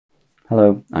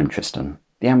Hello, I'm Tristan.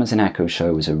 The Amazon Echo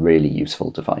Show is a really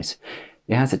useful device.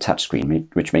 It has a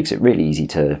touchscreen which makes it really easy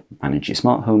to manage your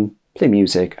smart home, play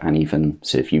music and even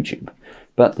surf YouTube.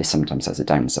 But this sometimes has a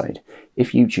downside.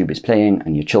 If YouTube is playing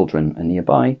and your children are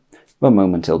nearby, one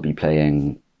moment it'll be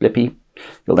playing Blippi,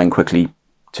 you'll then quickly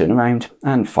turn around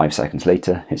and 5 seconds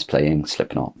later it's playing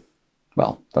Slipknot.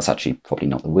 Well, that's actually probably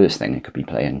not the worst thing it could be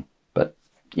playing, but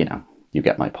you know, you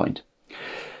get my point.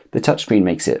 The touchscreen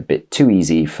makes it a bit too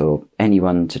easy for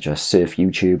anyone to just surf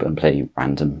YouTube and play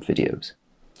random videos.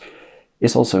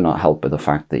 It's also not helped by the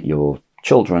fact that your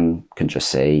children can just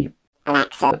say,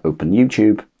 "Alexa, open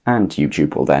YouTube," and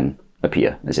YouTube will then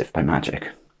appear as if by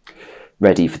magic.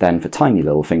 Ready for tiny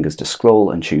little fingers to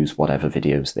scroll and choose whatever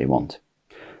videos they want.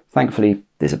 Thankfully,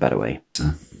 there's a better way.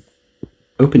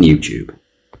 Open YouTube.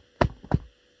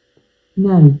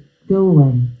 No, go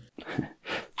away.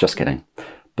 Just kidding.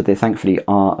 But there thankfully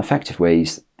are effective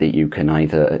ways that you can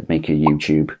either make your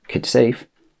YouTube kid safe,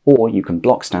 or you can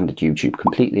block standard YouTube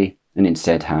completely and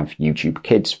instead have YouTube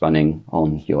Kids running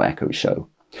on your Echo Show.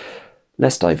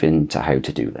 Let's dive into how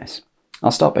to do this. I'll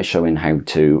start by showing how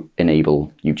to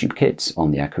enable YouTube Kids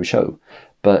on the Echo Show,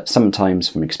 but sometimes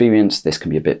from experience this can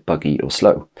be a bit buggy or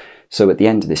slow. So at the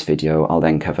end of this video I'll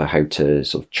then cover how to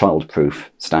sort of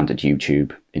child-proof standard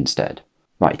YouTube instead.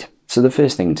 Right. So the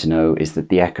first thing to know is that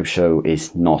the Echo Show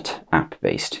is not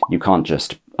app-based. You can't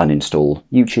just uninstall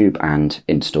YouTube and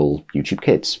install YouTube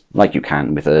Kids, like you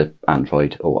can with an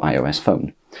Android or iOS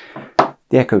phone.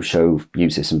 The Echo Show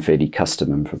uses some fairly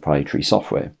custom and proprietary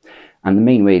software, and the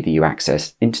main way that you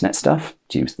access internet stuff,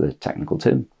 to use the technical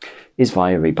term, is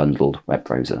via a bundled web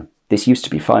browser. This used to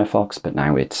be Firefox, but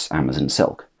now it's Amazon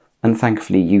Silk. And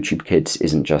thankfully YouTube Kids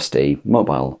isn't just a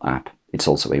mobile app. It's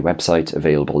also a website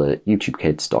available at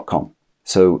youtubekids.com.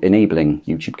 So enabling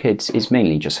YouTube Kids is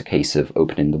mainly just a case of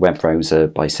opening the web browser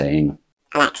by saying,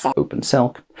 "Alexa, open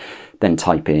Silk," then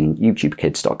type in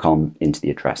youtubekids.com into the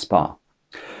address bar.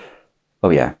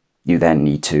 Oh yeah, you then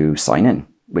need to sign in,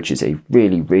 which is a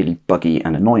really buggy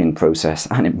and annoying process,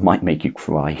 and it might make you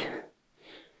cry.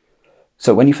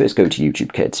 So when you first go to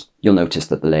YouTube Kids, you'll notice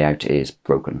that the layout is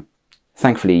broken.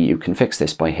 Thankfully, you can fix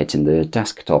this by hitting the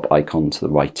desktop icon to the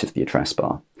right of the address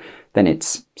bar. Then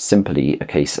it's simply a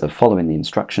case of following the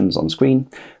instructions on screen,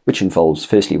 which involves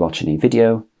firstly watching a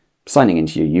video, signing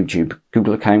into your YouTube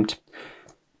Google account,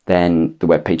 then the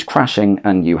web page crashing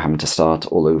and you having to start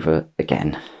all over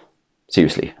again.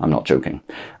 Seriously, I'm not joking.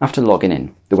 After logging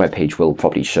in, the web page will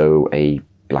probably show a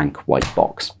blank white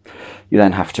box. You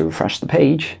then have to refresh the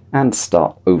page and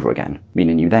start over again,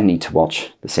 meaning you then need to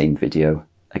watch the same video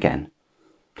again.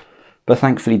 But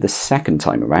thankfully the second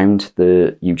time around,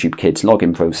 the YouTube Kids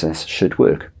login process should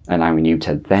work, allowing you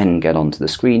to then get onto the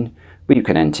screen where you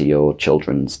can enter your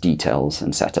children's details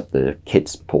and set up the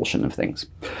kids portion of things.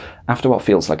 After what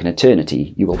feels like an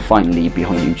eternity, you will finally be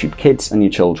on YouTube Kids and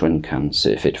your children can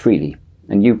surf it freely.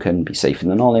 And you can be safe in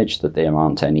the knowledge that there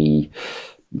aren't any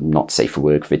not safe for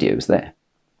work videos there.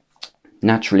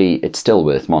 Naturally, it's still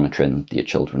worth monitoring that your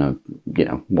children are,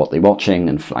 what they're watching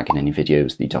and flagging any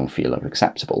videos that you don't feel are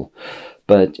acceptable.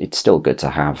 But it's still good to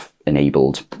have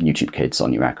enabled YouTube Kids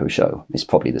on your Echo Show. It's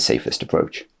probably the safest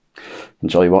approach.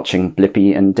 Enjoy watching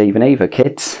Blippi and Dave and Ava,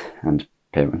 kids and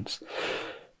parents.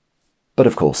 But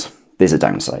of course, there's a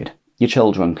downside. Your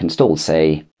children can still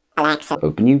say, "Alexa,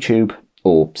 open YouTube,"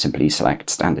 or simply select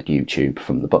standard YouTube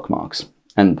from the bookmarks.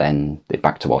 And then they're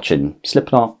back to watching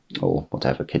Slipknot, or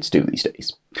whatever kids do these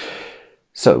days.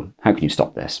 So, how can you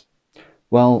stop this?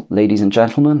 Well, ladies and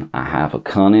gentlemen, I have a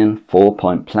cunning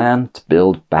 4-point plan to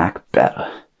build back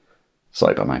better.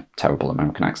 Sorry about my terrible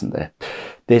American accent there.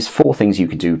 There's 4 things you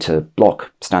can do to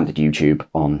block standard YouTube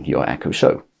on your Echo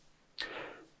Show.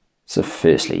 So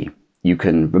firstly, you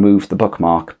can remove the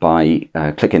bookmark by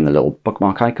clicking the little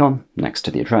bookmark icon next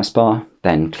to the address bar,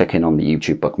 then clicking on the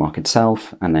YouTube bookmark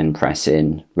itself, and then press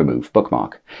in Remove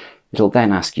Bookmark. It'll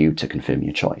then ask you to confirm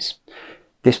your choice.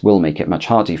 This will make it much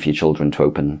harder for your children to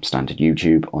open standard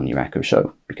YouTube on your Echo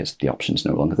Show, because the option's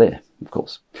no longer there, of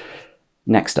course.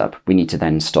 Next up, we need to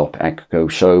then stop Echo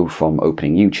Show from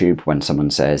opening YouTube when someone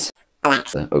says,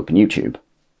 "Alexa, open YouTube."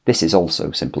 This is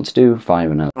also simple to do via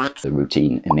an Alexa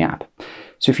routine in the app.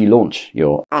 So if you launch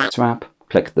your Alexa app,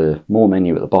 click the More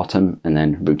menu at the bottom and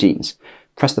then Routines.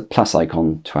 Press the plus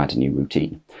icon to add a new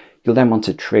routine. You'll then want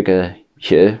to trigger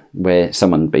here where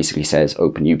someone basically says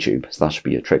open YouTube, so that should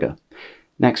be your trigger.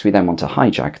 Next we then want to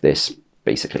hijack this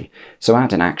basically. So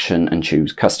add an action and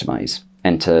choose Customize.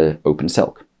 Enter Open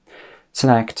Silk.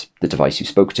 Select the device you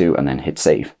spoke to and then hit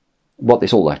Save. What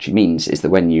this all actually means is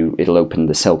that it'll open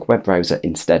the Silk web browser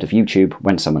instead of YouTube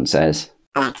when someone says,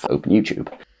 "Alexa, open YouTube."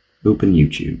 Open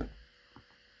YouTube.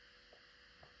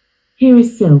 Here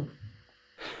is Silk.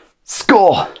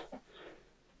 Score!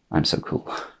 I'm so cool.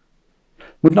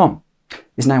 Moving on.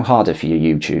 It's now harder for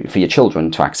your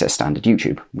children to access standard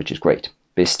YouTube, which is great.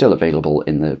 But it's still available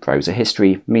in the browser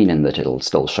history, meaning that it'll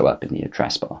still show up in the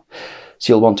address bar.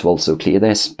 So you'll want to also clear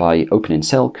this by opening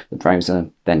Silk, the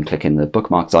browser, then clicking the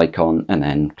bookmarks icon and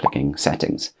then clicking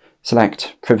Settings.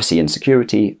 Select Privacy and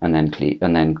Security and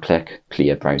then click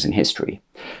Clear Browsing History.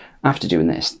 After doing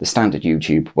this, the standard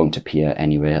YouTube won't appear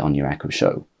anywhere on your Echo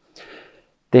Show.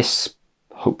 This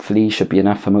hopefully should be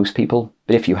enough for most people,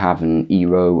 but if you have an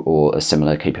eRow or a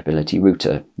similar capability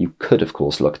router, you could of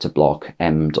course look to block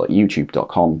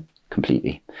m.youtube.com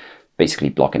completely, basically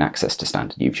blocking access to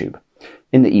standard YouTube.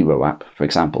 In the eRow app, for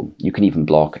example, you can even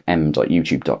block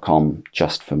m.youtube.com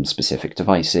just from specific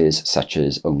devices, such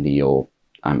as only your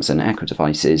Amazon Echo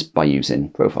devices, by using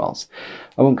profiles.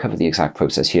 I won't cover the exact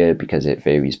process here because it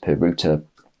varies per router,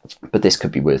 but this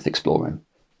could be worth exploring.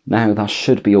 Now that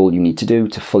should be all you need to do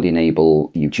to fully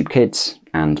enable YouTube Kids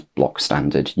and block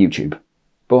standard YouTube.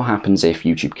 But what happens if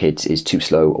YouTube Kids is too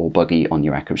slow or buggy on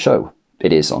your Echo Show?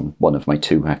 It is on one of my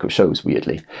 2 Echo Shows,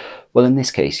 weirdly. Well, in this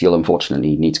case, you'll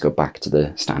unfortunately need to go back to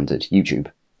the standard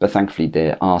YouTube, but thankfully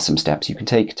there are some steps you can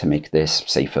take to make this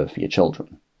safer for your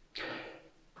children.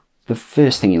 The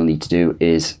first thing you'll need to do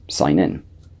is sign in.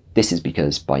 This is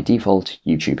because by default,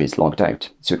 YouTube is logged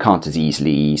out, so it can't as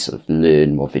easily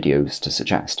learn what videos to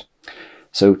suggest.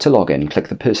 So to log in, click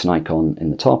the person icon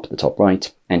in the top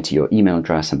right, enter your email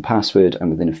address and password, and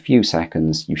within a few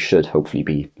seconds, you should hopefully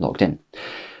be logged in.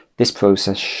 This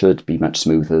process should be much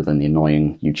smoother than the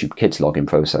annoying YouTube Kids login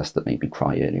process that made me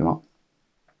cry earlier on.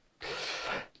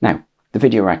 Now, the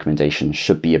video recommendation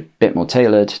should be a bit more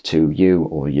tailored to you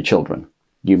or your children.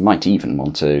 You might even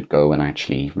want to go and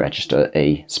actually register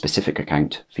a specific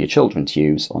account for your children to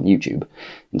use on YouTube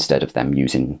instead of them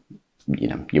using,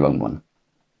 your own one.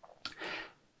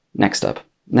 Next up,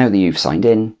 now that you've signed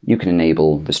in, you can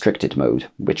enable restricted mode,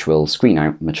 which will screen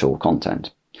out mature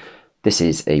content. This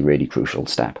is a really crucial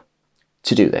step.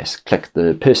 To do this, click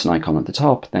the person icon at the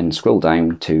top, then scroll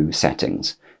down to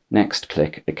Settings. Next,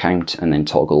 click Account and then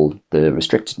toggle the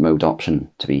restricted mode option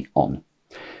to be on.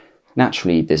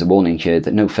 Naturally, there's a warning here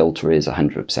that no filter is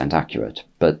 100% accurate,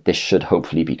 but this should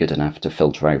hopefully be good enough to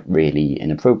filter out really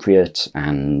inappropriate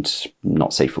and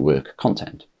not safe for work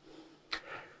content.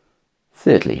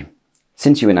 Thirdly,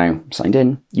 since you are now signed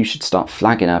in, you should start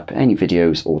flagging up any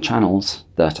videos or channels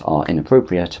that are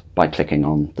inappropriate by clicking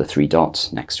on the 3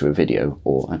 dots next to a video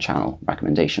or a channel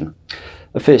recommendation.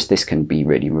 At first, this can be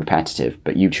really repetitive,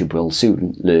 but YouTube will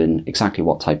soon learn exactly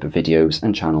what type of videos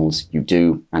and channels you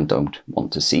do and don't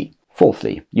want to see.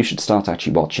 Fourthly, you should start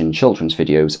actually watching children's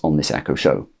videos on this Echo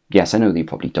Show. Yes, I know that you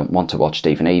probably don't want to watch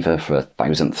Dave and Ava for a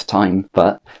 1000th time,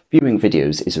 but viewing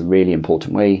videos is a really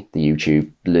important way that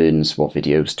YouTube learns what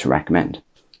videos to recommend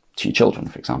to your children,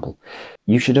 for example.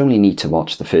 You should only need to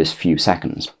watch the first few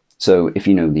seconds. So if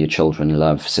you know that your children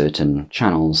love certain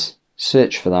channels,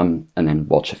 search for them and then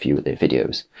watch a few of their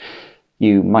videos.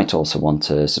 You might also want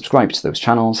to subscribe to those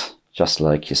channels, just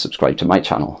like you subscribe to my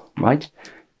channel, right?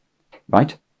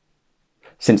 Right?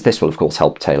 Since this will of course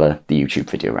help tailor the YouTube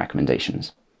video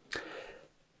recommendations.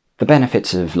 The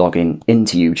benefits of logging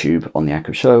into YouTube on the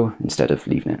Echo Show instead of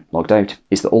leaving it logged out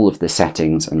is that all of the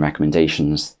settings and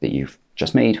recommendations that you've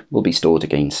just made will be stored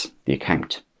against the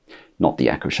account, not the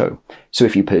Echo Show. So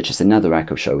if you purchase another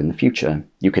Echo Show in the future,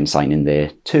 you can sign in there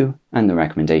too, and the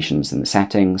recommendations and the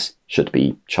settings should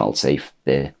be child safe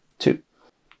there too.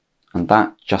 And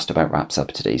that just about wraps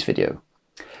up today's video.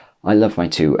 I love my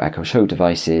 2 Echo Show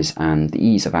devices, and the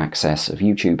ease of access of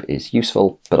YouTube is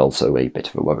useful, but also a bit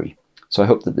of a worry. So I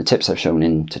hope that the tips I've shown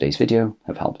in today's video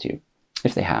have helped you.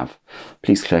 If they have,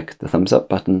 please click the thumbs up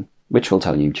button, which will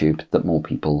tell YouTube that more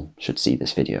people should see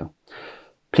this video.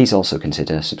 Please also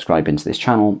consider subscribing to this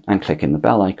channel and clicking the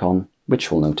bell icon,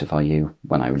 which will notify you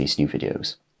when I release new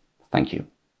videos. Thank you.